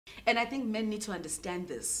And I think men need to understand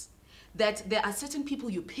this, that there are certain people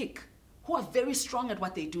you pick who are very strong at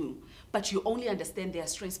what they do, but you only understand their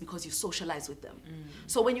strengths because you socialize with them.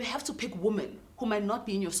 So when you have to pick women who might not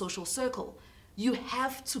be in your social circle, you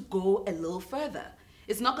have to go a little further.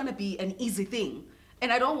 It's not going to be an easy thing.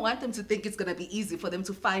 And I don't want them to think it's going to be easy for them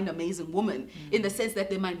to find an amazing woman, in the sense that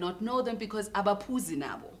they might not know them because abapuzi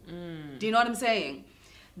nabo. Do you know what I'm saying?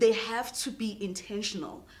 They have to be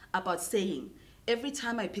intentional about saying, every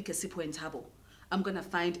time I pick a Sipho and Thabo, I'm going to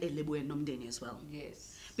find a Lebo and Nomndeni as well.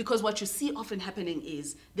 Yes. Because what you see often happening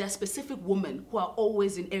is there are specific women who are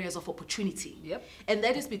always in areas of opportunity. Yep. And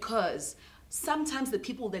that is because sometimes the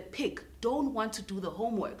people that pick don't want to do the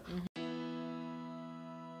homework.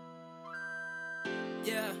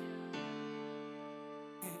 Yeah.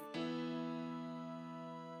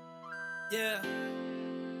 Yeah.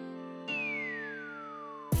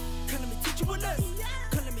 Come let me teach you a lesson.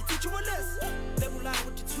 Come let me teach you a lesson. Lebo Lion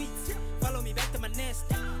with the tweets. Follow me back to my nest.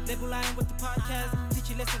 Lebo Lion with the podcast. Teach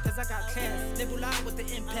you lesson cause I got class. Lebo Lion with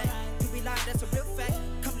the impact. You be lying, that's a real fact.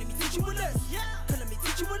 Come let me teach you a lesson. Come let me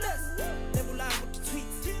teach you a lesson. Lebo Lion with the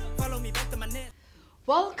tweets. Follow me back to my nest.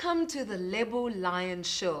 Welcome to the Lebo Lion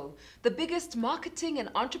Show, the biggest marketing and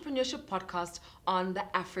entrepreneurship podcast on the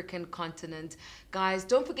African continent. Guys,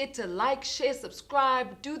 don't forget to like, share,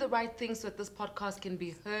 subscribe, do the right things so that this podcast can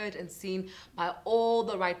be heard and seen by all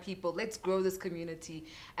the right people. Let's grow this community.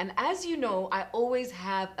 And as you know, I always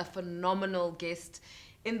have a phenomenal guest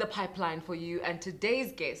in the pipeline for you. And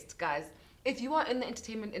today's guest, guys, if you are in the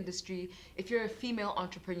entertainment industry, if you're a female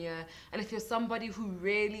entrepreneur, and if you're somebody who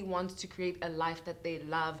really wants to create a life that they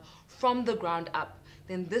love from the ground up,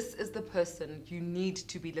 then this is the person you need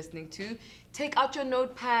to be listening to. Take out your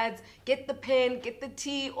notepads, get the pen, get the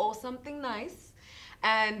tea or something nice,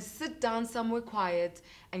 and sit down somewhere quiet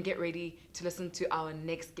and get ready to listen to our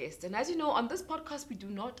next guest. And as you know, on this podcast, we do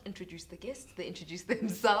not introduce the guests, they introduce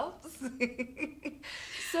themselves.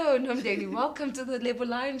 So, Nomdeni, welcome to the Lebo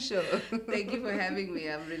Lion Show. Thank you for having me.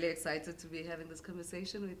 I'm really excited to be having this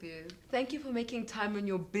conversation with you. Thank you for making time in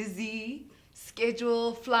your busy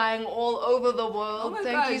schedule, flying all over the world.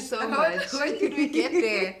 Thank you so much. When did we get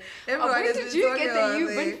there? Everyone When did you get there?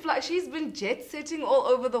 You've been she's been jet setting all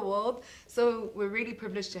over the world. So we're really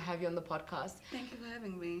privileged to have you on the podcast. Thank you for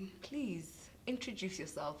having me. Please introduce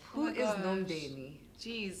yourself. Oh Who my is gosh. Nomdeni?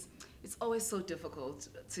 Jeez, it's always so difficult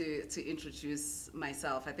to introduce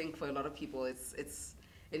myself. I think for a lot of people, it's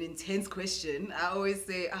an intense question. I always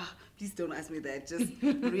say, please don't ask me that. Just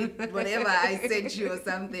read whatever I sent you or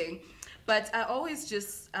something. But I always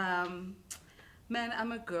just, man,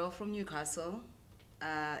 I'm a girl from Newcastle,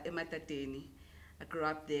 Ematadeni. I grew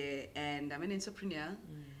up there, and I'm an entrepreneur,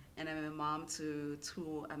 and I'm a mom to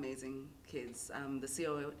two amazing kids. I'm the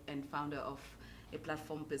CEO and founder of a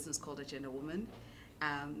platform business called Agenda Woman.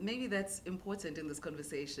 Maybe that's important in this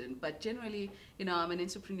conversation, but generally, you know, I'm an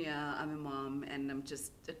entrepreneur, I'm a mom, and I'm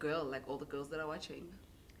just a girl like all the girls that are watching.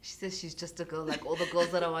 She says she's just a girl like all the girls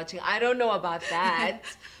that are watching. I don't know about that,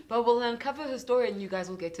 but we'll uncover her story and you guys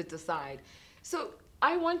will get to decide. So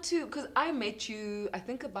I want to, because I met you, I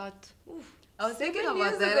think about, I was thinking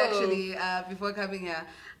about that actually before coming here.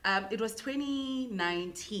 It was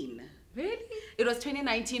 2019. Really? It was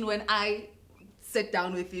 2019 when I sat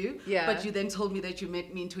down with you, yeah. But you then told me that you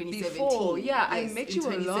met me in 2017. Before, yeah, yes, I met you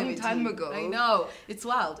a long time ago. I know, it's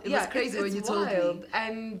wild. It was crazy when you told me.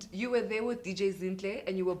 And you were there with DJ Zintle,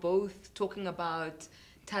 and you were both talking about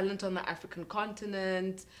talent on the African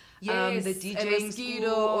continent. Yes, the DJing and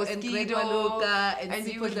Mosquito, and Greg Maluka, and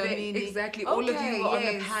you were there, exactly. All of you were on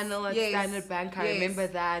the panel at Standard Bank. I remember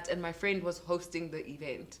that, and my friend was hosting the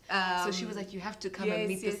event. So she was like, "You have to come and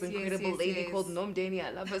meet this incredible lady called Nomdeni.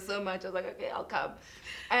 I love her so much." I was like, "Okay, I'll come."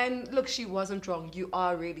 And look, she wasn't wrong. You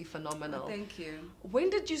are really phenomenal. Oh, thank you.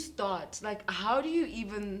 When did you start? Like, how do you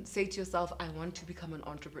even say to yourself, "I want to become an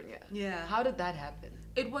entrepreneur"? Yeah. How did that happen?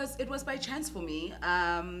 It was by chance for me.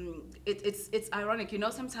 It's ironic, you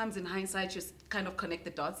know. Sometimes in hindsight, just kind of connect the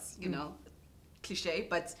dots, you know. Cliche,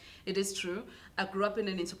 but it is true. I grew up in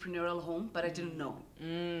an entrepreneurial home, but I didn't know.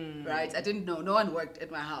 Right? I didn't know. No one worked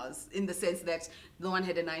at my house in the sense that no one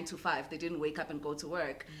had a 9 to 5. They didn't wake up and go to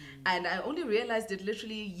work. And I only realized it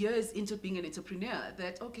literally years into being an entrepreneur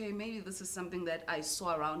that, okay, maybe this is something that I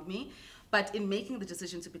saw around me. But in making the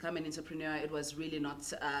decision to become an entrepreneur, it was really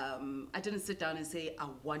not, I didn't sit down and say, I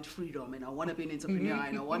want freedom and I want to be an entrepreneur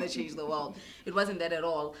and I want to change the world. It wasn't that at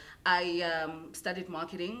all. I studied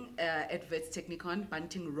marketing at Wits Technikon,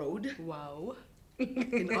 Bunting Road. Wow.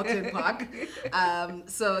 in Auckland Park.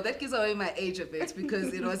 So that gives away my age a bit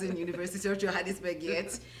because it was in University of Johannesburg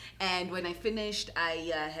yet. And when I finished,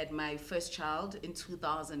 I had my first child in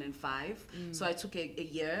 2005. So I took a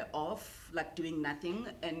year off, like doing nothing,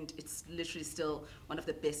 and it's literally still one of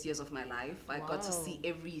the best years of my life. I got to see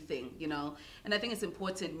everything, you know. And I think it's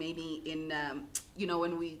important maybe in, you know,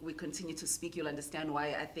 when we continue to speak, you'll understand why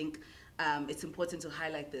I think it's important to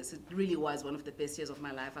highlight this. It really was one of the best years of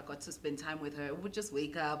my life. I got to spend time with her. We would just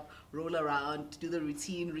wake up, roll around, do the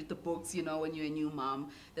routine, read the books, you know, when you're a new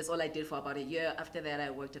mom. That's all I did for about a year. After that,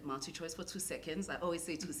 I worked at MultiChoice for 2 seconds. I always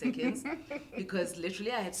say 2 seconds because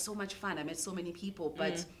literally I had so much fun. I met so many people,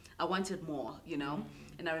 but I wanted more, you know.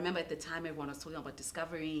 And I remember at the time everyone was talking about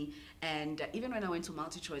discovery, and even when I went to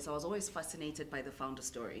MultiChoice, I was always fascinated by the founder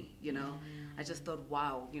story, you know. I just thought,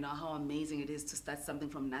 wow, you know, how amazing it is to start something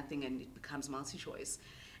from nothing and it becomes MultiChoice.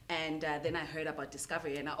 And then I heard about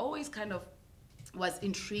discovery, and I always kind of was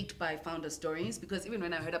intrigued by founder stories because even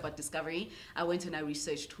when I heard about discovery, I went and I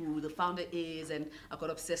researched who the founder is, and I got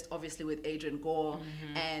obsessed obviously with Adrian Gore,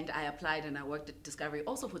 and I applied and I worked at Discovery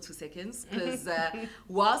also for 2 seconds because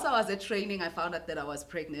whilst I was at training, I found out that I was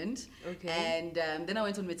pregnant. And then I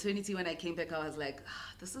went on maternity. When I came back, I was like,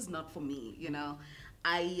 this is not for me, you know.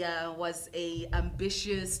 I was a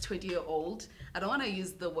ambitious 20-year-old. I don't want to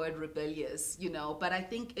use the word rebellious, you know, but I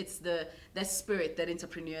think it's that spirit that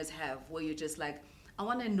entrepreneurs have where you're just like, I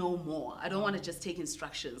want to know more. I don't want to just take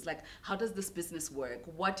instructions. Like, how does this business work?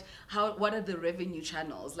 What are the revenue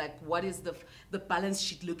channels? Like, what is the balance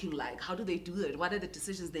sheet looking like? How do they do it? What are the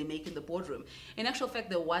decisions they make in the boardroom? In actual fact,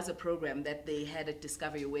 there was a program that they had at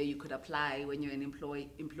Discovery where you could apply when you're an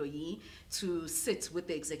employee to sit with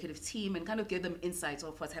the executive team and kind of give them insights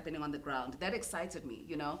of what's happening on the ground. That excited me,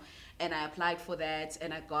 you know, and I applied for that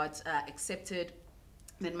and I got accepted.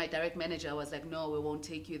 Then my direct manager was like, no, we won't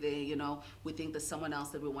take you there, you know, we think there's someone else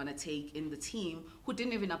that we want to take in the team who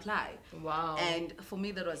didn't even apply. Wow. And for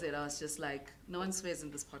me, that was it. I was just like, no one swears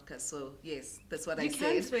in this podcast, so yes, that's what I said.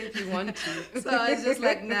 You can swear if you want to. So I was just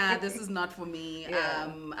like, nah, this is not for me.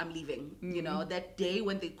 I'm leaving. You know, that day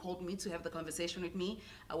when they called me to have the conversation with me,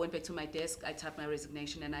 I went back to my desk, I typed my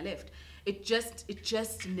resignation and I left. It just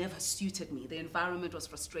never suited me. The environment was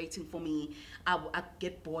frustrating for me. I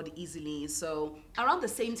get bored easily. So around the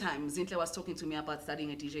same time, Zintle was talking to me about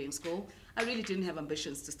studying a DJing school. I really didn't have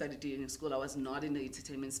ambitions to study DJing school. I was not in the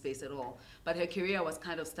entertainment space at all. But her career was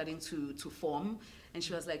kind of starting to form. And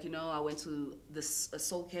she was like, you know, I went to this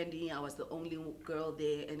Soul Candy. I was the only girl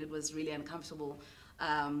there, and it was really uncomfortable.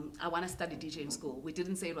 I want to study DJing school. We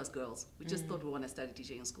didn't say it was girls. We just thought we want to study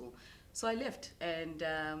DJing school. So I left, and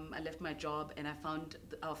I left my job, and I found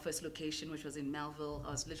our first location, which was in Melville.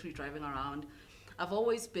 I was literally driving around. I've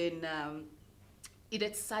always been, it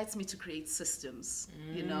excites me to create systems,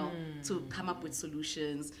 you know, to come up with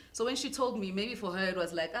solutions. So when she told me, maybe for her it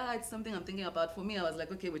was like, it's something I'm thinking about. For me, I was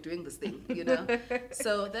like, okay, we're doing this thing, you know.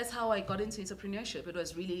 So that's how I got into entrepreneurship. It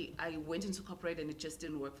was really, I went into corporate and it just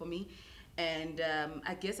didn't work for me. And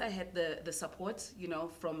I guess I had the support, you know,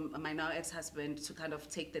 from my now ex-husband to kind of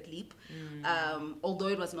take that leap. Although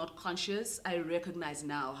it was not conscious, I recognize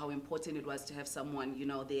now how important it was to have someone, you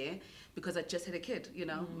know, there, because I just had a kid, you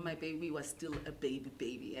know. My baby was still a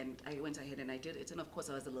baby, and I went ahead and I did it. And of course,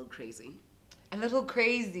 I was a little crazy. A little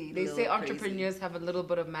crazy. They say entrepreneurs have a little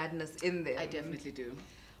bit of madness in them. I definitely do.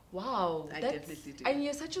 Wow, I definitely do. And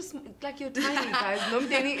you're such a, like, you're tiny, guys.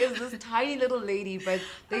 Nomdeni is this tiny little lady, but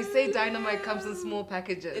they say dynamite comes in small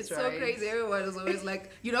packages, it's right? so crazy. Everyone is always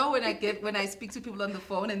like, you know, when I speak to people on the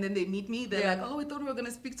phone and then they meet me, they're like, oh, we thought we were going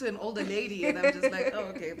to speak to an older lady. And I'm just like, oh,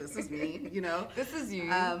 okay, this is me, you know. This is you.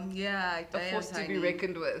 Yeah. A force to be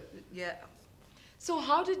reckoned with. Yeah. So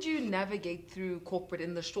how did you navigate through corporate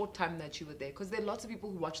in the short time that you were there? Because there are lots of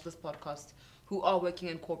people who watch this podcast who are working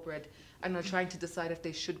in corporate and are trying to decide if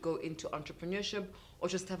they should go into entrepreneurship or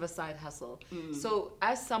just have a side hustle. So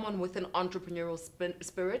as someone with an entrepreneurial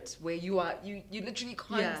spirit, where you literally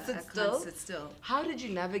can't sit still. How did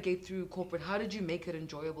you navigate through corporate? How did you make it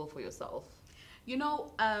enjoyable for yourself? You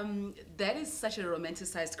know, that is such a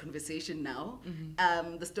romanticized conversation now.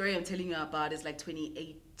 The story I'm telling you about is like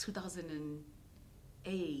 2008.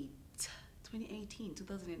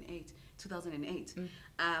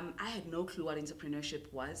 I had no clue what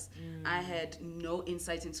entrepreneurship was. I had no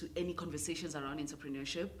insight into any conversations around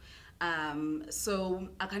entrepreneurship. So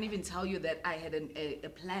I can't even tell you that I had a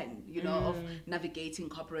plan, you know, of navigating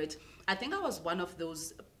corporate. I think I was one of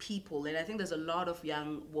those people, and I think there's a lot of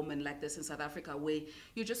young women like this in South Africa, where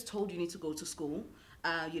you're just told you need to go to school.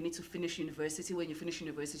 You need to finish university. When you finish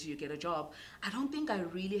university, you get a job. I don't think I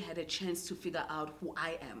really had a chance to figure out who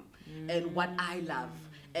I am and what I love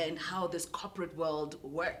and how this corporate world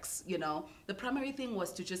works, you know. The primary thing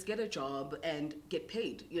was to just get a job and get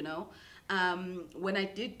paid, you know. When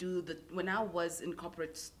I was in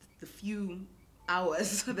corporate, the few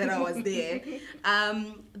hours that I was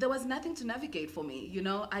there was nothing to navigate for me, you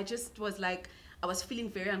know. I just was like, I was feeling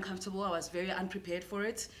very uncomfortable. I was very unprepared for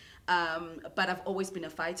it. But I've always been a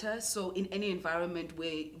fighter, so in any environment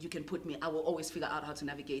where you can put me, I will always figure out how to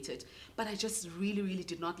navigate it. But I just really, really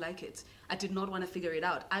did not like it. I did not want to figure it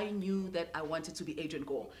out. I knew that I wanted to be Adrian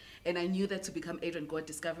Gore, and I knew that to become Adrian Gore at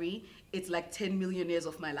Discovery, it's like 10 million years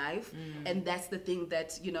of my life, and that's the thing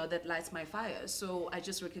that, you know, that lights my fire. So I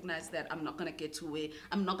just recognized that I'm not going to get to where,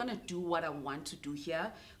 I'm not going to do what I want to do here,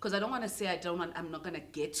 because I don't want to say I'm not going to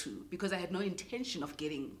get to, because I had no intention of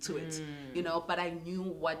getting to it, you know, but I knew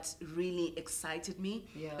what really excited me,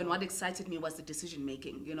 and what excited me was the decision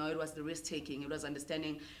making, you know. It was the risk taking, it was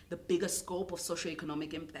understanding the bigger scope of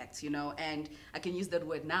socioeconomic impact, you know. And I can use that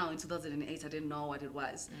word now. In 2008 I didn't know what it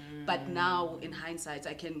was, but now in hindsight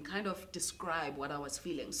I can kind of describe what I was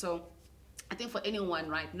feeling. So I think for anyone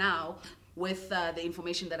right now, with the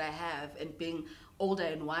information that I have and being older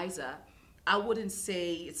and wiser, I wouldn't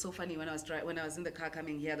say, it's so funny, when I was in the car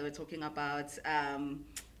coming here, they were talking about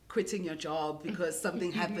quitting your job because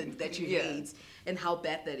something happened that you hate and how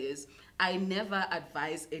bad that is. I never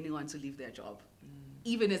advise anyone to leave their job,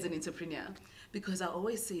 even as an entrepreneur, because I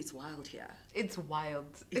always say it's wild here. It's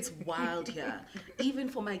wild. It's wild here. Even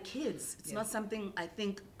for my kids, it's not something I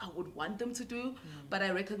think I would want them to do, but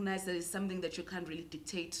I recognize that it's something that you can't really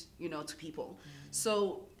dictate, you know, to people.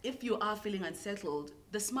 So if you are feeling unsettled,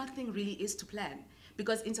 the smart thing really is to plan,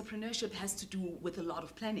 because entrepreneurship has to do with a lot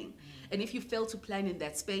of planning. And if you fail to plan in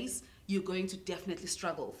that space, you're going to definitely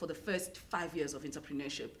struggle for the first 5 years of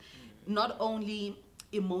entrepreneurship. Not only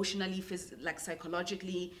emotionally, like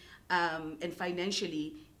psychologically, and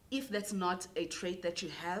financially. If that's not a trait that you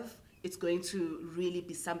have, it's going to really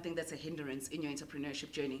be something that's a hindrance in your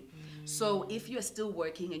entrepreneurship journey. So if you're still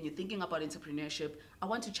working and you're thinking about entrepreneurship, I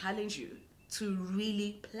want to challenge you to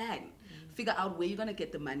really plan. Figure out where you're going to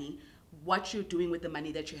get the money, what you're doing with the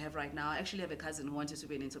money that you have right now. I actually have a cousin who wanted to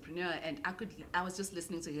be an entrepreneur, and I was just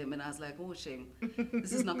listening to him and I was like, oh shame,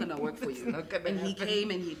 this is not going to work for you. And he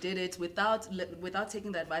came and he did it without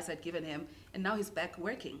taking the advice I'd given him, and now he's back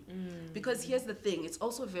working. Because here's the thing, it's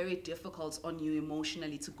also very difficult on you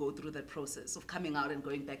emotionally to go through that process of coming out and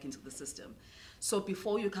going back into the system. So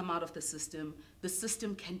before you come out of the system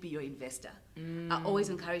can be your investor. I always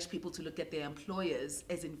encourage people to look at their employers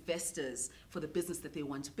as investors for the business that they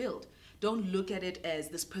want to build. Don't look at it as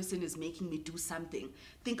this person is making me do something.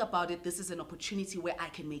 Think about it, this is an opportunity where I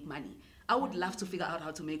can make money. I would love to figure out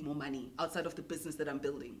how to make more money outside of the business that I'm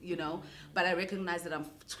building, you know? But I recognize that I'm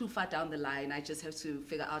too far down the line. I just have to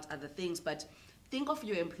figure out other things. But think of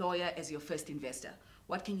your employer as your first investor.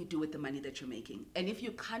 What can you do with the money that you're making? And if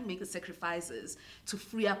you can't make the sacrifices to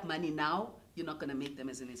free up money now, you're not going to make them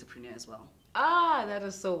as an entrepreneur as well. Ah, that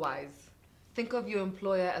is so wise. Think of your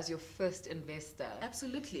employer as your first investor.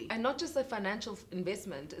 Absolutely. And not just a financial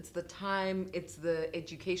investment, it's the time, it's the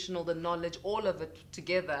educational, the knowledge, all of it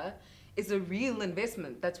together is a real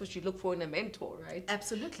investment. That's what you look for in a mentor, right?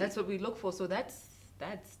 Absolutely. That's what we look for. So that's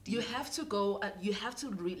deep. You have to go, you have to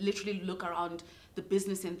literally look around the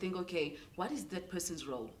business and think, okay, what is that person's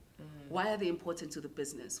role? Why are they important to the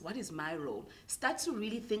business? What is my role? Start to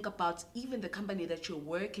really think about even the company that you're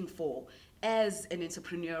working for as an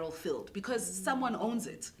entrepreneurial field, because someone owns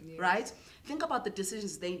it, right? Think about the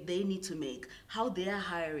decisions they need to make, how they're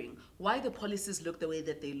hiring, why the policies look the way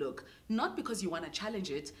that they look. Not because you want to challenge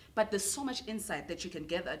it, but there's so much insight that you can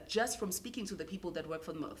gather just from speaking to the people that work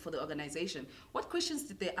for the organization. What questions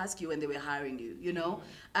did they ask you when they were hiring you, you know?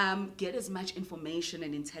 Get as much information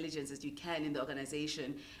and intelligence as you can in the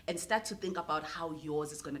organization and start to think about how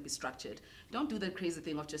yours is going to be structured. Don't do that crazy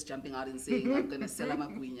thing of just jumping out and saying, I'm going to sell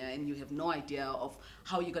amagwinya, and you have no idea of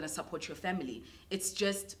how you're going to support your family.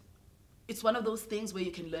 It's one of those things where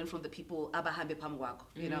you can learn from the people abahambe phambi kwakho,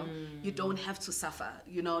 you know. You don't have to suffer,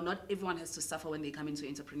 you know. Not everyone has to suffer when they come into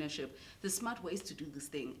entrepreneurship. There's smart ways to do this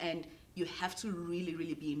thing, and you have to really,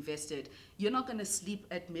 really be invested. You're not going to sleep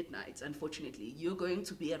at midnight, unfortunately. You're going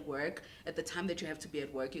to be at work at the time that you have to be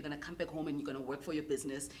at work. You're going to come back home and you're going to work for your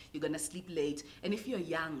business. You're going to sleep late. And if you're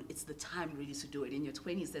young, it's the time really to do it. In your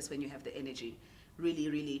 20s, that's when you have the energy. Really,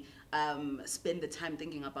 really spend the time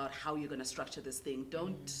thinking about how you're going to structure this thing.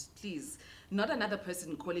 Don't, please, not another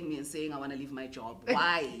person calling me and saying, I want to leave my job.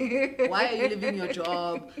 Why? Why are you leaving your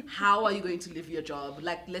job? How are you going to leave your job?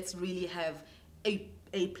 Like, let's really have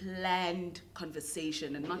a planned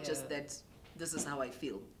conversation and not just that this is how I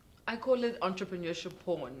feel. I call it entrepreneurship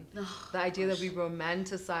porn. The idea that we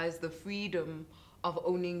romanticize the freedom of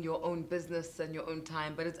owning your own business and your own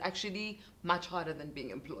time, but it's actually much harder than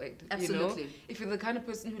being employed. Absolutely. You know? If you're the kind of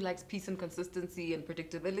person who likes peace and consistency and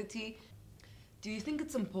predictability, do you think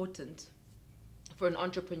it's important for an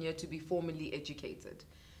entrepreneur to be formally educated?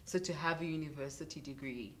 So to have a university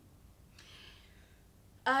degree?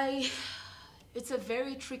 It's a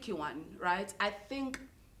very tricky one, right? I think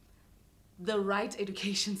the right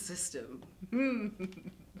education system,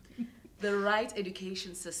 the right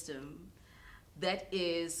education system that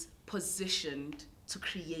is positioned to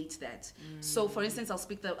create that. So for instance, I'll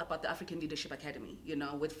speak about the African Leadership Academy, you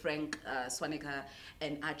know, with Frank Swanepoel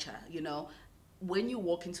and Acha. You know, when you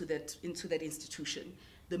walk into that institution,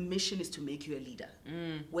 the mission is to make you a leader,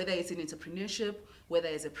 whether it's in entrepreneurship, whether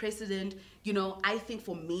it's a president. You know, I think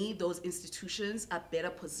for me, those institutions are better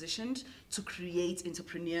positioned to create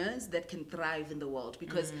entrepreneurs that can thrive in the world,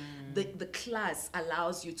 because the class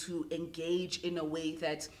allows you to engage in a way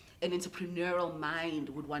that an entrepreneurial mind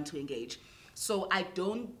would want to engage. So I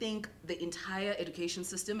don't think the entire education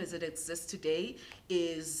system as it exists today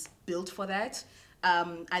is built for that.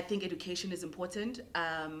 I think education is important.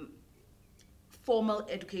 Formal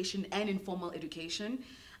education and informal education.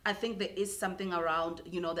 I think there is something around,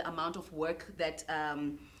 you know, the amount of work that,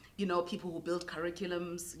 you know, people who build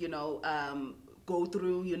curriculums, you know, go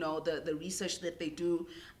through, you know, the research that they do.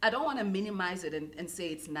 I don't want to minimize it and say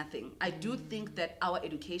it's nothing. I do think that our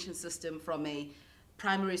education system from a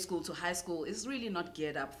primary school to high school is really not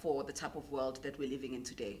geared up for the type of world that we're living in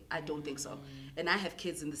today. I don't think so. And I have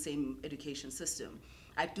kids in the same education system.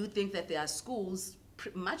 I do think that there are schools,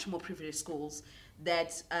 much more privileged schools,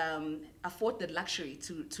 that afford the luxury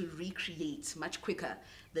to recreate much quicker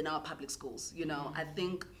than our public schools. You know, I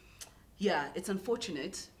think, yeah, it's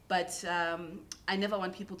unfortunate, but I never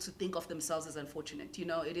want people to think of themselves as unfortunate. You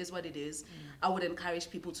know, it is what it is. I would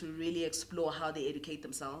encourage people to really explore how they educate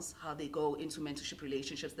themselves, how they go into mentorship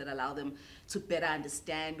relationships that allow them to better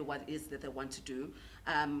understand what it is that they want to do.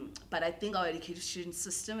 But I think our education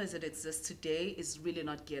system as it exists today is really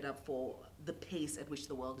not geared up for the pace at which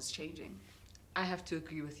the world is changing. I have to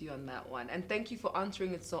agree with you on that one. And thank you for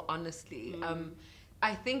answering it so honestly.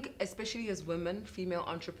 I think, especially as women, female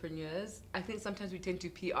entrepreneurs, I think sometimes we tend to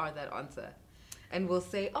PR that answer. And we'll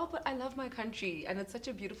say, oh, but I love my country and it's such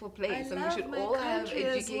a beautiful place and we should all have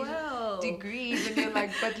education degrees. And you're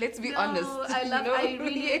like, but let's be honest.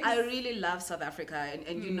 I really love South Africa,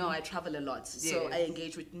 and you know, I travel a lot. So I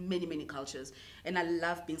engage with many, many cultures. And I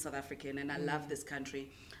love being South African, and I love this country.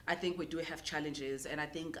 I think we do have challenges, and I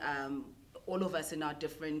think all of us in our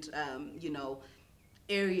different, you know,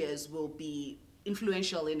 areas will be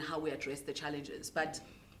influential in how we address the challenges. But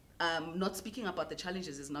not speaking about the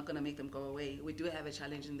challenges is not going to make them go away. We do have a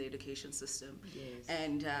challenge in the education system. Yes.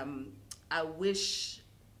 And I wish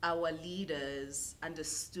our leaders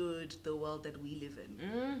understood the world that we live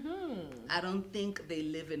in. I don't think they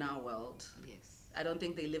live in our world. Yes. I don't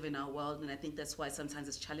think they live in our world, and I think that's why sometimes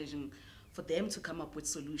it's challenging for them to come up with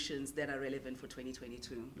solutions that are relevant for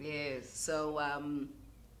 2022. Yes. So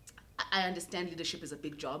I understand leadership is a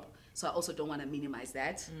big job, so I also don't want to minimize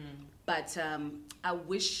that. But I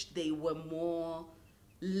wish they were more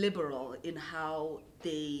liberal in how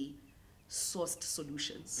they sourced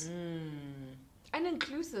solutions. And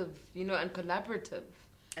inclusive, you know, and collaborative.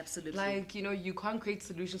 Absolutely. Like, you know, you can't create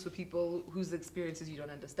solutions for people whose experiences you don't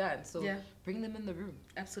understand. So bring them in the room.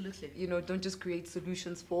 Absolutely. You know, don't just create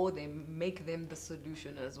solutions for them, make them the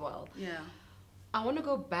solution as well. Yeah. I want to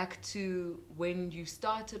go back to when you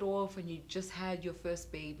started off and you just had your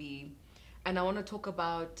first baby. And I want to talk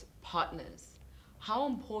about partners. How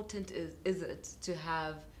important is it to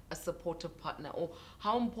have a supportive partner? Or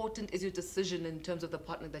how important is your decision in terms of the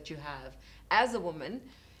partner that you have as a woman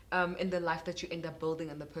in the life that you end up building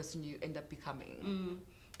and the person you end up becoming?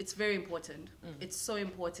 It's very important. It's so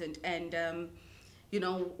important. And, you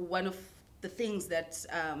know, one of the things that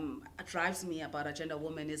drives me about Agenda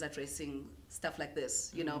Woman is addressing stuff like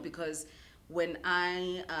this, you know, because when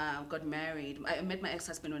I got married, I met my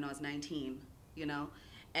ex-husband when I was 19, you know,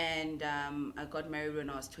 and I got married when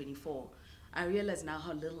I was 24. I realized now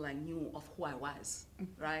how little I knew of who I was,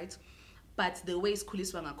 right? But the way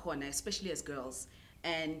Skuliswa Ngakona, especially as girls,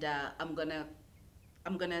 and I'm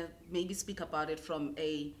gonna maybe speak about it from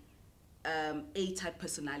a A-type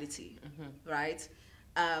personality, right?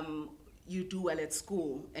 You do well at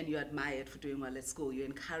school and you're admired for doing well at school. You're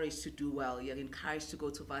encouraged to do well. You're encouraged to go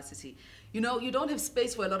to varsity. You know, you don't have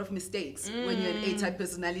space for a lot of mistakes when you're an A-type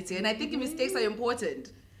personality. And I think mistakes are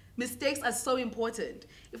important. Mistakes are so important.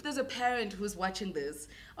 If there's a parent who's watching this,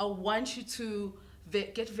 I want you to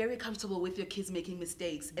get very comfortable with your kids making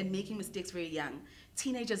mistakes and making mistakes very young.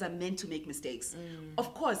 teenagers are meant to make mistakes.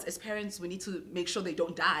 Of course, as parents, we need to make sure they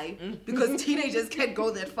don't die because teenagers can't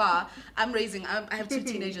go that far. I have 2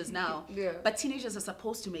 teenagers now, but teenagers are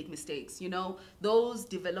supposed to make mistakes. You know, those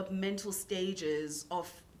developmental stages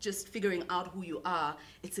of just figuring out who you are,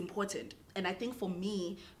 it's important. And I think for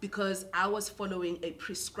me, because I was following a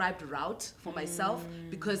prescribed route for myself,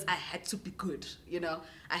 because I had to be good, you know,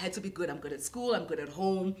 I had to be good. I'm good at school, I'm good at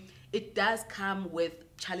home. It does come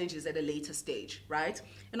with challenges at a later stage, right?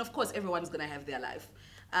 And of course, everyone's gonna have their life.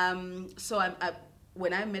 So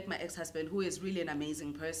when I met my ex-husband, who is really an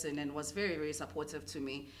amazing person and was very, very supportive to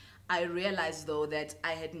me, I realized though that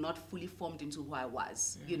I had not fully formed into who I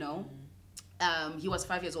was, you know? He was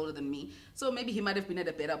 5 years older than me, so maybe he might have been at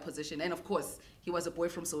a better position. And of course, he was a boy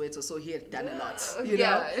from Soweto, so he had done a lot, you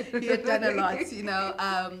know? He had done a lot, you know?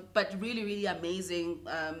 But really, really amazing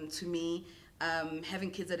to me.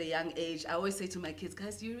 Having kids at a young age, I always say to my kids,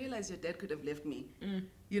 guys, do you realize your dad could have left me?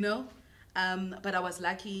 You know? But I was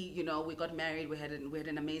lucky, you know, we got married, we had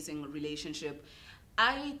an amazing relationship.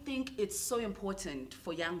 I think it's so important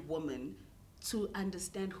for young women to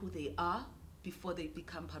understand who they are before they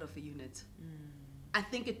become part of a unit. I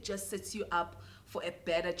think it just sets you up for a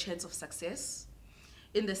better chance of success,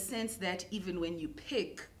 in the sense that even when you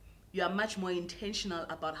pick, you are much more intentional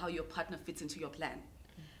about how your partner fits into your plan.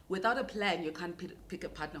 Without a plan, you can't pick a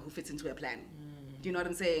partner who fits into a plan. Do you know what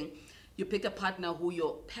I'm saying? You pick a partner who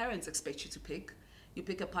your parents expect you to pick. You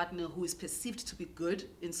pick a partner who is perceived to be good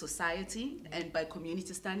in society and by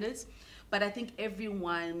community standards. But I think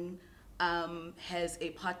everyone has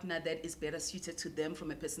a partner that is better suited to them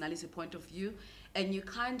from a personality point of view. And you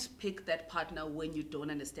can't pick that partner when you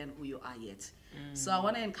don't understand who you are yet. So I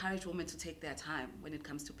want to encourage women to take their time when it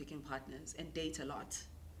comes to picking partners and date a lot.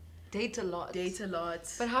 Date a lot. Date a lot.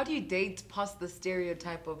 But how do you date past the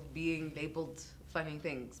stereotype of being labeled funny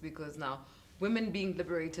things? Because now women being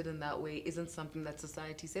liberated in that way isn't something that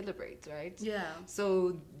society celebrates, right? Yeah.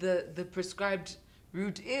 So the prescribed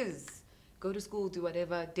route is go to school, do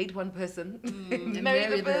whatever, date one person, marry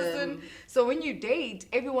the person. them. So when you date,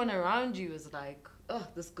 everyone around you is like, oh,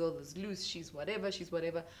 this girl is loose, she's whatever, she's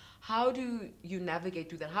whatever. How do you navigate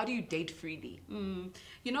through that? How do you date freely?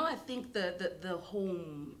 You know, I think the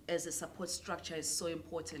home as a support structure is so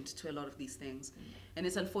important to a lot of these things. And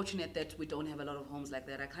it's unfortunate that we don't have a lot of homes like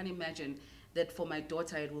that. I can't imagine that for my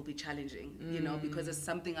daughter it will be challenging, you know, because it's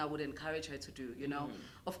something I would encourage her to do, you know.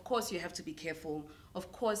 Of course, you have to be careful.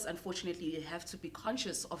 Of course, unfortunately, you have to be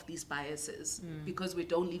conscious of these biases because we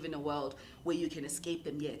don't live in a world where you can escape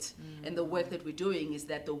them yet. And the work that we're doing is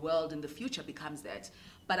that the world in the future becomes that.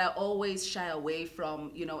 But I always shy away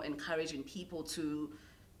from, you know, encouraging people to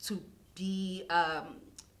be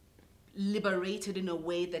liberated in a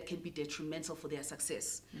way that can be detrimental for their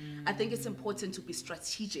success. I think it's important to be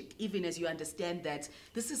strategic, even as you understand that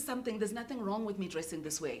this is something, there's nothing wrong with me dressing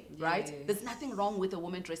this way, right? Yes. There's nothing wrong with a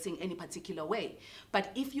woman dressing any particular way.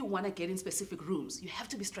 But if you want to get in specific rooms, you have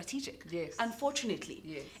to be strategic. Yes. Unfortunately,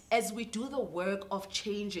 Yes. as we do the work of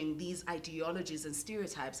changing these ideologies and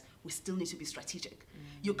stereotypes, we still need to be strategic.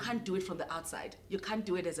 You can't do it from the outside. You can't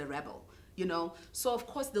do it as a rebel. You know, so of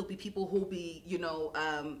course there'll be people who will be, you know,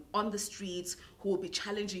 on the streets who will be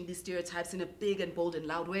challenging these stereotypes in a big and bold and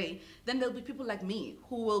loud way. Then there'll be people like me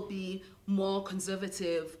who will be more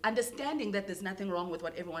conservative, understanding that there's nothing wrong with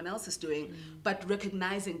what everyone else is doing, but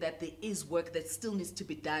recognizing that there is work that still needs to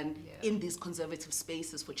be done in these conservative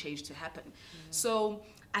spaces for change to happen. So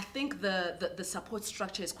I think the support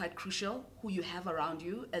structure is quite crucial, who you have around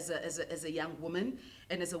you as a young woman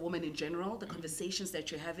and as a woman in general, the conversations that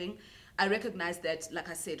you're having. I recognize that, like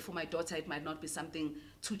I said, for my daughter, it might not be something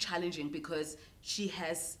too challenging because she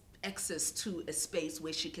has access to a space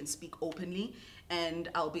where she can speak openly, and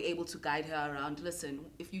I'll be able to guide her around, listen,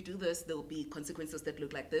 if you do this, there'll be consequences that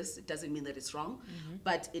look like this. It doesn't mean that it's wrong,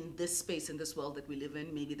 but in this space, in this world that we live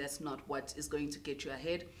in, maybe that's not what is going to get you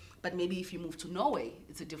ahead. But maybe if you move to Norway,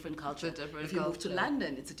 it's a different culture. If you move to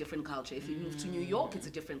London, it's a different culture. If you move to New York, it's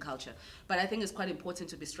a different culture. But I think it's quite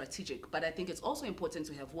important to be strategic. But I think it's also important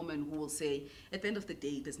to have women who will say, at the end of the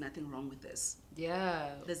day, there's nothing wrong with this. Yeah.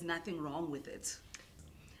 There's nothing wrong with it.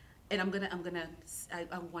 And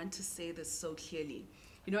I want to say this so clearly.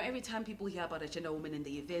 You know, every time people hear about a gender woman in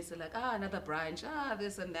the events, they're like, another branch,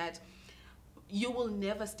 this and that. You will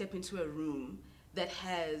never step into a room that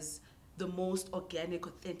has the most organic,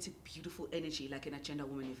 authentic, beautiful energy like in a gender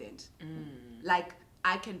woman event. Like,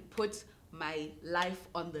 I can put my life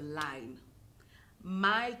on the line.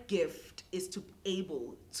 My gift is to be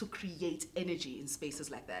able to create energy in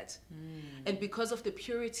spaces like that. And because of the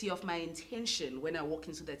purity of my intention when I walk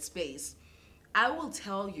into that space, I will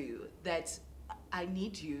tell you that I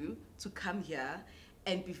need you to come here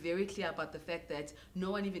and be very clear about the fact that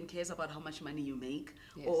no one even cares about how much money you make,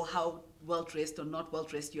 Yes. or how well dressed or not well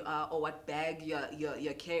dressed you are, or what bag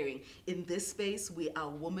you're carrying. In this space, we are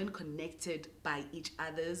women connected by each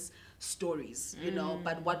other's stories, you know,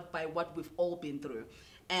 but by what we've all been through.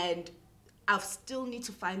 And I still need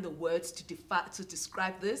to find the words to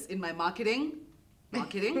describe this in my marketing.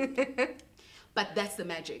 But that's the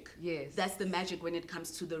magic. Yes. That's the magic when it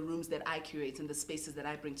comes to the rooms that I curate and the spaces that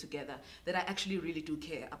I bring together, that I actually really do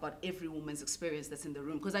care about every woman's experience that's in the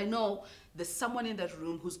room. Because I know there's someone in that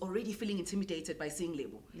room who's already feeling intimidated by seeing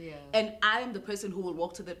Lebo. Yeah. And I am the person who will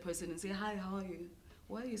walk to that person and say, hi, how are you?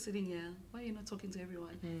 Why are you sitting here? Why are you not talking to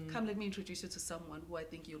everyone? Come, let me introduce you to someone who I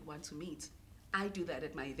think you'd want to meet. I do that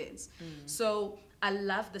at my events. So I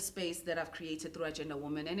love the space that I've created through Agenda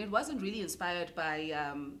Woman. And it wasn't really inspired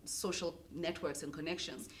by social networks and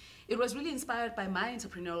connections. It was really inspired by my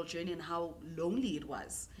entrepreneurial journey and how lonely it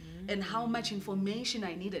was, and how much information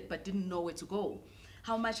I needed but didn't know where to go.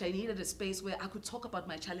 How much I needed a space where I could talk about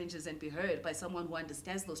my challenges and be heard by someone who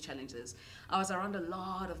understands those challenges. I was around a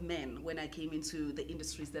lot of men when I came into the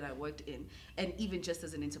industries that I worked in. And even just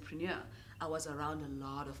as an entrepreneur, I was around a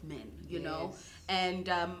lot of men, you know? And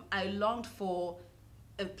I longed for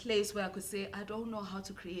a place where I could say, I don't know how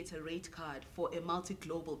to create a rate card for a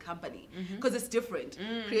multi-global company, because it's different.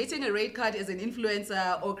 Creating a rate card as an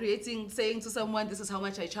influencer, or saying to someone, this is how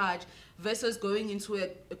much I charge, versus going into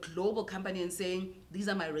a global company and saying, these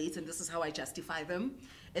are my rates and this is how I justify them,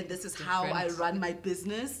 and this is how I run my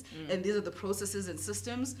business, and these are the processes and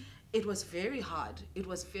systems. It was very hard. It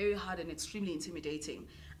was very hard and extremely intimidating.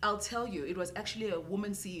 I'll tell you, it was actually a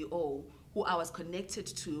woman CEO who I was connected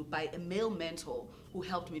to by a male mentor who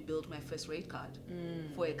helped me build my first rate card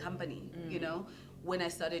for a company. You know, when I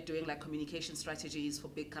started doing like communication strategies for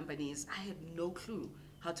big companies, I had no clue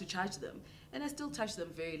how to charge them. And I still charge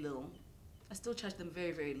them very little. I still charge them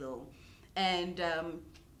very, very little. And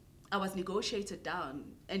I was negotiated down.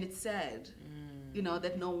 And it's sad, you know,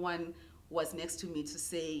 that no one was next to me to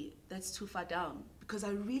say, that's too far down. Because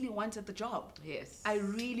I really wanted the job. Yes. I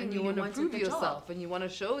really, and really you want to wanted prove the yourself job. and you want to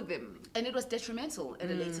show them. And it was detrimental at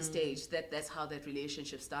a later stage. That's how that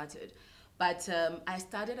relationship started. But I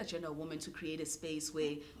started Agenda Woman to create a space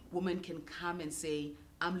where women can come and say,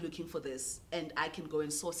 I'm looking for this, and I can go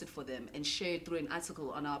and source it for them and share it through an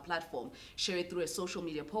article on our platform, share it through a social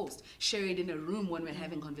media post, share it in a room when we're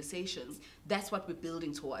having conversations. That's what we're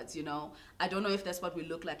building towards, you know. I don't know if that's what we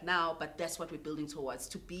look like now, but that's what we're building towards,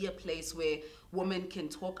 to be a place where women can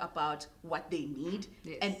talk about what they need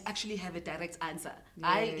and actually have a direct answer,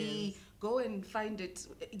 i.e., go and find it.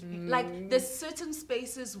 Like, there's certain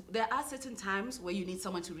spaces, there are certain times where you need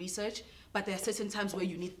someone to research, but there are certain times where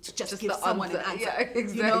you need to just give someone an answer. Yeah,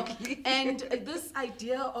 exactly. You know? And this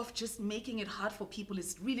idea of just making it hard for people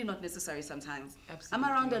is really not necessary sometimes. Absolutely. I'm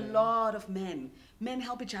around a lot of men. Men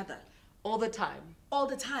help each other. All the time. All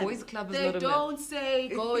the time. Boys Club is they not a myth. don't say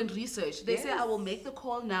go and research. They say I will make the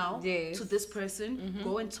call now to this person,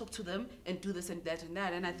 go and talk to them and do this and that and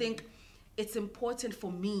that. And I think it's important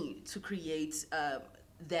for me to create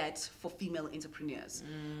that for female entrepreneurs,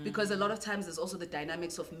 because a lot of times there's also the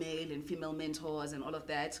dynamics of male and female mentors and all of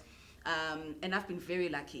that. And I've been very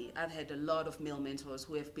lucky. I've had a lot of male mentors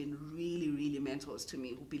who have been really, really mentors to me,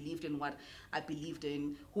 who believed in what I believed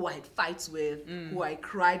in, who I had fights with, who I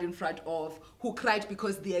cried in front of, who cried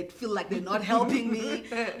because they feel like they're not helping me.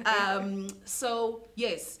 So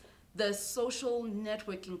yes, the social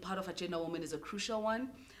networking part of Agenda Woman is a crucial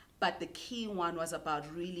one, but the key one was about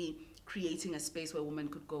really creating a space where women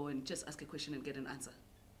could go and just ask a question and get an answer.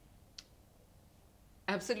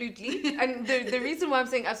 Absolutely. And the reason why I'm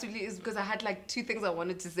saying absolutely is because I had like two things I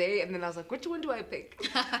wanted to say, and then I was like, which one do I pick?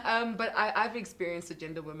 But I've experienced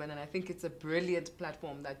Agenda Women, and I think it's a brilliant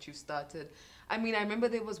platform that you started. I mean, I remember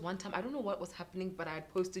there was one time, I don't know what was happening, but I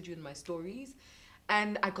had posted you in my stories,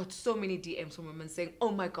 and I got so many DMs from women saying,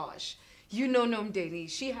 oh my gosh, you know Nomdeni,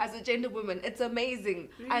 she has Agenda Women, it's amazing.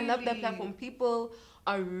 Really? I love that platform. People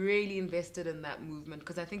are really invested in that movement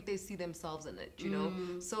because I think they see themselves in it, you know.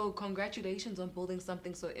 So congratulations on building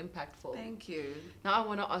something so impactful. Thank you. Now I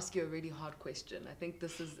want to ask you a really hard question. I think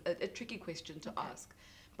this is a tricky question to ask.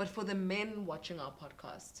 But for the men watching our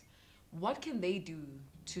podcast, what can they do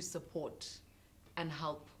to support and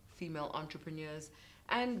help female entrepreneurs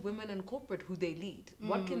and women in corporate who they lead?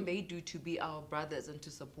 What can they do to be our brothers and to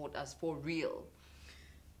support us for real?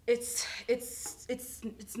 It's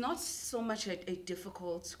not so much a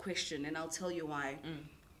difficult question, and I'll tell you why.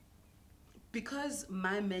 Because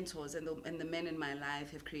my mentors and the men in my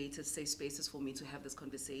life have created safe spaces for me to have these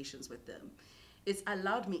conversations with them, it's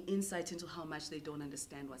allowed me insight into how much they don't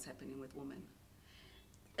understand what's happening with women.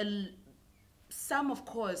 some, of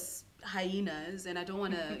course, hyenas, and I don't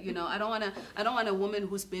want to, I don't want a woman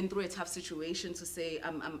who's been through a tough situation to say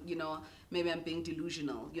maybe I'm being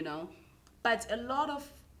delusional, But a lot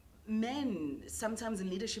of men, sometimes in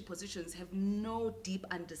leadership positions, have no deep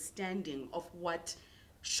understanding of what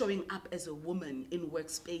showing up as a woman in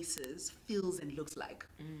workspaces feels and looks like.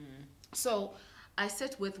 So I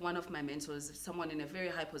sat with one of my mentors, someone in a very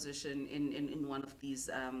high position in one of these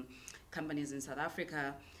companies in South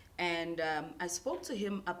Africa, and I spoke to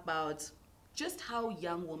him about just how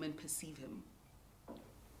young women perceive him.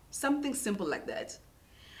 Something simple like that.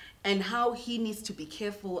 And how he needs to be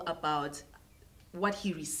careful about what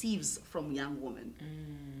he receives from young women.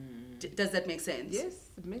 Does that make sense?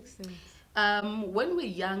 Yes, it makes sense. When we're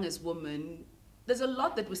young as women, there's a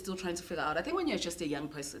lot that we're still trying to figure out. I think when you're just a young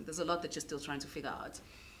person, there's a lot that you're still trying to figure out.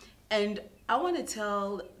 And I want to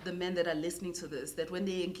tell the men that are listening to this that when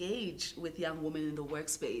they engage with young women in the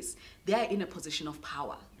workspace, they're in a position of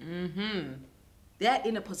power. They're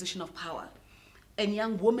in a position of power. And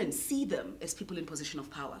young women see them as people in position of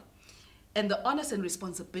power. And the onus and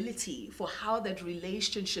responsibility for how that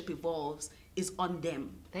relationship evolves is on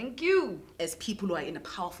them. Thank you. As people who are in a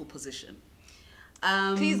powerful position.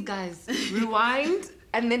 Please, guys, rewind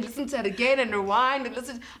and then listen to it again and rewind and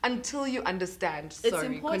listen until you understand. It's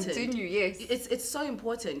important. Continue, yes. It's so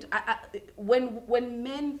important. When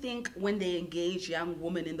men think when they engage young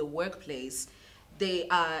women in the workplace, they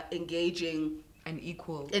are engaging an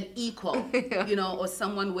equal, yeah. Or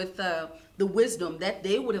someone with the wisdom that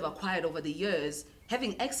they would have acquired over the years,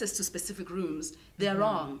 having access to specific rooms, they're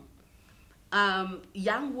wrong.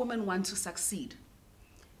 Young women want to succeed.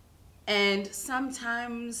 And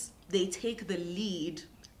sometimes they take the lead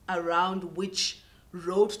around which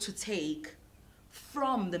road to take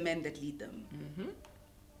from the men that lead them.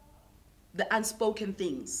 The unspoken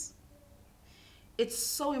things. It's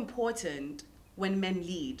so important when men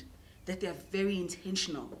lead that they are very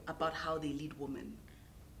intentional about how they lead women.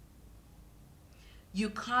 You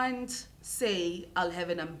can't say, I'll have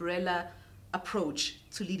an umbrella approach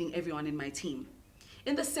to leading everyone in my team.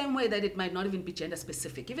 In the same way that it might not even be gender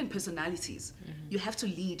specific, even personalities. You have to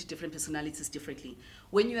lead different personalities differently.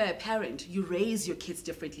 When you're a parent, you raise your kids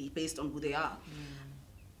differently based on who they are.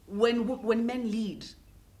 When men lead,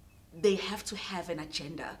 they have to have an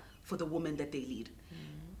agenda for the woman that they lead.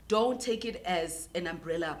 Don't take it as an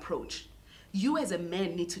umbrella approach. You as a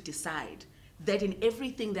man need to decide that in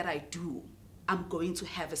everything that I do, I'm going to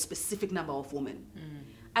have a specific number of women.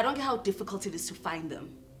 I don't care how difficult it is to find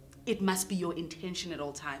them. It must be your intention at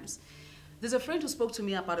all times. There's a friend who spoke to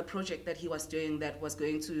me about a project that he was doing that was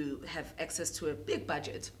going to have access to a big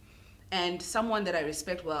budget. And someone that I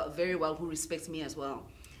respect very well, who respects me as well.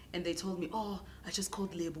 And they told me, oh, I just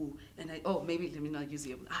called Lebo. And maybe let me not use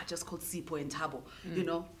it. I just called Sipo and Tabo.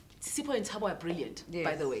 Sipo and Tabo are brilliant,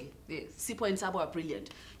 by the way. Yes. Sipo and Tabo are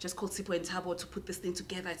brilliant. Just called Sipo and Tabo to put this thing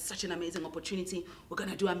together. It's such an amazing opportunity. We're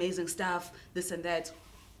going to do amazing stuff, this and that.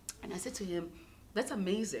 And I said to him, that's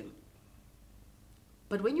amazing.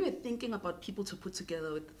 But when you were thinking about people to put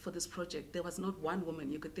together for this project, there was not one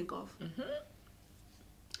woman you could think of.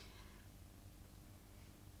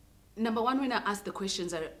 Number one, when I asked the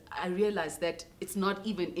questions, I realized that it's not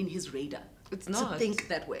even in his radar. It's not. To think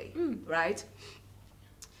that way, right?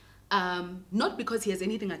 Not because he has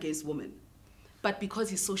anything against women, but because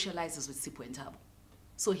he socializes with Sipo and Tabo.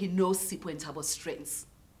 So he knows Sipo and Tabo's strengths.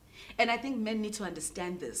 And I think men need to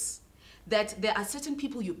understand this, that there are certain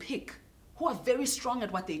people you pick who are very strong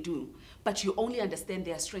at what they do, but you only understand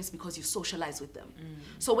their strengths because you socialize with them.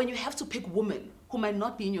 So when you have to pick women who might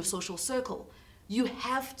not be in your social circle, you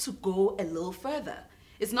have to go a little further.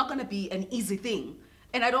 It's not going to be an easy thing.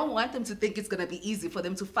 And I don't want them to think it's going to be easy for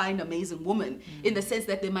them to find amazing women in the sense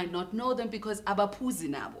that they might not know them because abapuzi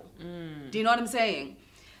nabo. Do you know what I'm saying?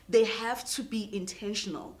 They have to be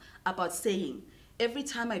intentional about saying, every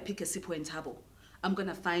time I pick a Sipo and Tabo, I'm going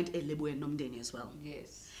to find a Lebo and Nomndeni as well.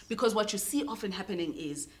 Yes. Because what you see often happening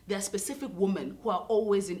is there are specific women who are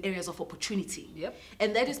always in areas of opportunity. Yep.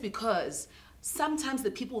 And that is because sometimes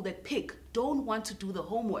the people that pick don't want to do the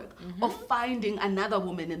homework of finding another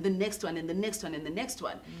woman and the next one and the next one and the next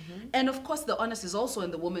one. And of course the onus is also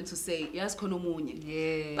on the woman to say, yes, konomunye.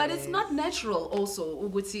 Yes. But it's not natural also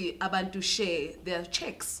ukuthi abantu share their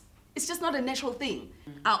checks. It's just not a natural thing.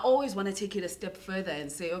 I always want to take it a step further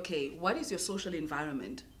and say, okay, what is your social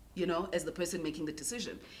environment? As the person making the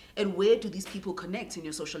decision. And where do these people connect in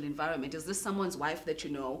your social environment? Is this someone's wife that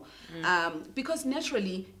you know? Because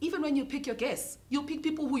naturally, even when you pick your guests, you pick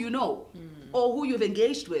people who you know, or who you've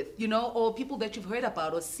engaged with, or people that you've heard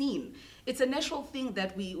about or seen. It's a natural thing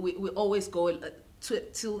that we always go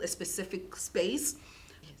to a specific space.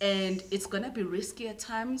 And it's going to be risky at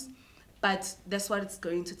times, but that's what it's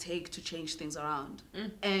going to take to change things around.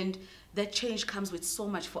 And that change comes with so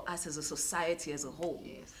much for us as a society as a whole.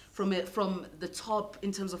 Yes. From the top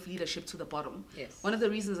in terms of leadership to the bottom. Yes. One of the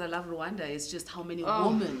reasons I love Rwanda is just how many Oh,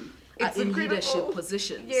 women are it's in incredible. leadership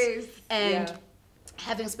positions. Yes. And Yeah.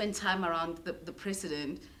 having spent time around the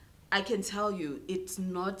president, I can tell you it's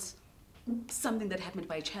not something that happened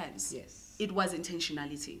by chance. Yes. It was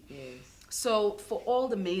intentionality. Yes. So for all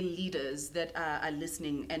the male leaders that are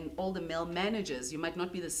listening and all the male managers, you might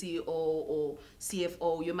not be the CEO or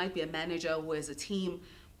CFO, you might be a manager who has a team.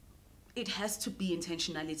 It has to be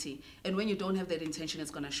intentionality. And when you don't have that intention,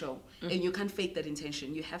 it's going to show. And you can't fake that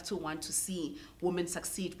intention. You have to want to see women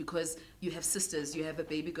succeed because you have sisters, you have a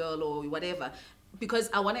baby girl or whatever. Because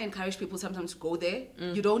I want to encourage people sometimes to go there.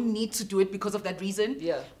 You don't need to do it because of that reason.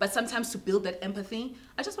 Yeah. But sometimes to build that empathy,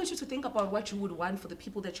 I just want you to think about what you would want for the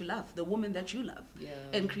people that you love, the women that you love. Yeah.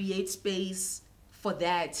 And create space for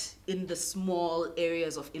that in the small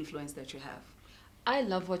areas of influence that you have. I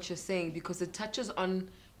love what you're saying because it touches on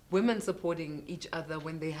women supporting each other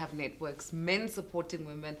when they have networks, men supporting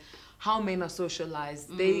women, how men are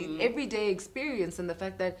socialized, they everyday experience, and the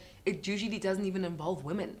fact that it usually doesn't even involve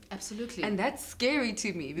women. Absolutely. And that's scary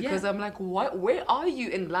to me because Yeah. I'm like, what? Where are you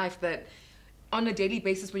in life that on a daily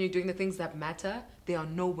basis when you're doing the things that matter, there are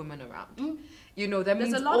no women around? You know, that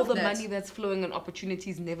There's means a lot all of the that. money that's flowing and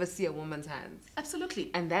opportunities never see a woman's hands.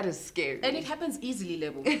 Absolutely. And that is scary. And it happens easily,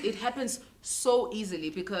 Lebo. It happens so easily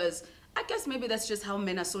because I guess maybe that's just how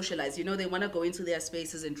men are socialized. You know, they want to go into their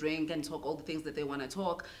spaces and drink and talk all the things that they want to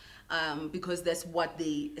talk because that's what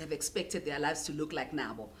they have expected their lives to look like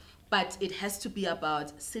now. But it has to be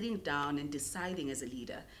about sitting down and deciding as a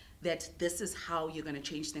leader that this is how you're going to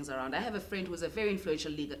change things around. I have a friend who was a very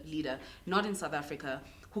influential leader, not in South Africa,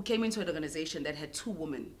 who came into an organization that had 2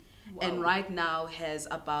 women. Wow. And right now has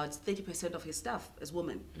about 30% of his staff as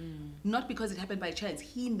women. Not because it happened by chance.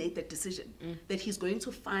 He made that decision that he's going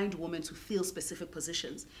to find women to fill specific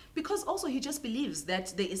positions. Because also he just believes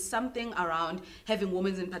that there is something around having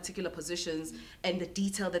women in particular positions and the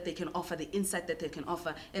detail that they can offer, the insight that they can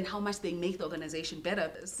offer, and how much they make the organization better.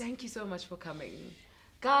 Thank you so much for coming.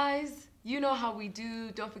 Guys, you know how we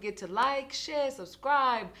do. Don't forget to like, share,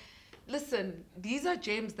 subscribe. Listen, these are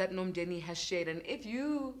gems that Nomdeni has shared, and if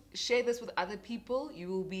you share this with other people, you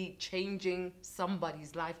will be changing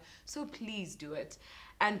somebody's life. So please do it.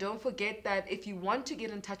 And don't forget that if you want to get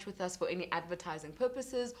in touch with us for any advertising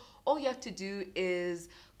purposes, all you have to do is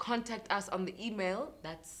contact us on the email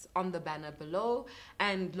that's on the banner below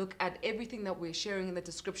and look at everything that we're sharing in the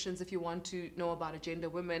descriptions if you want to know about Agenda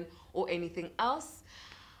Women or anything else.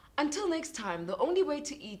 Until next time, the only way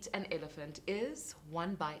to eat an elephant is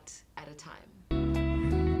one bite at a time.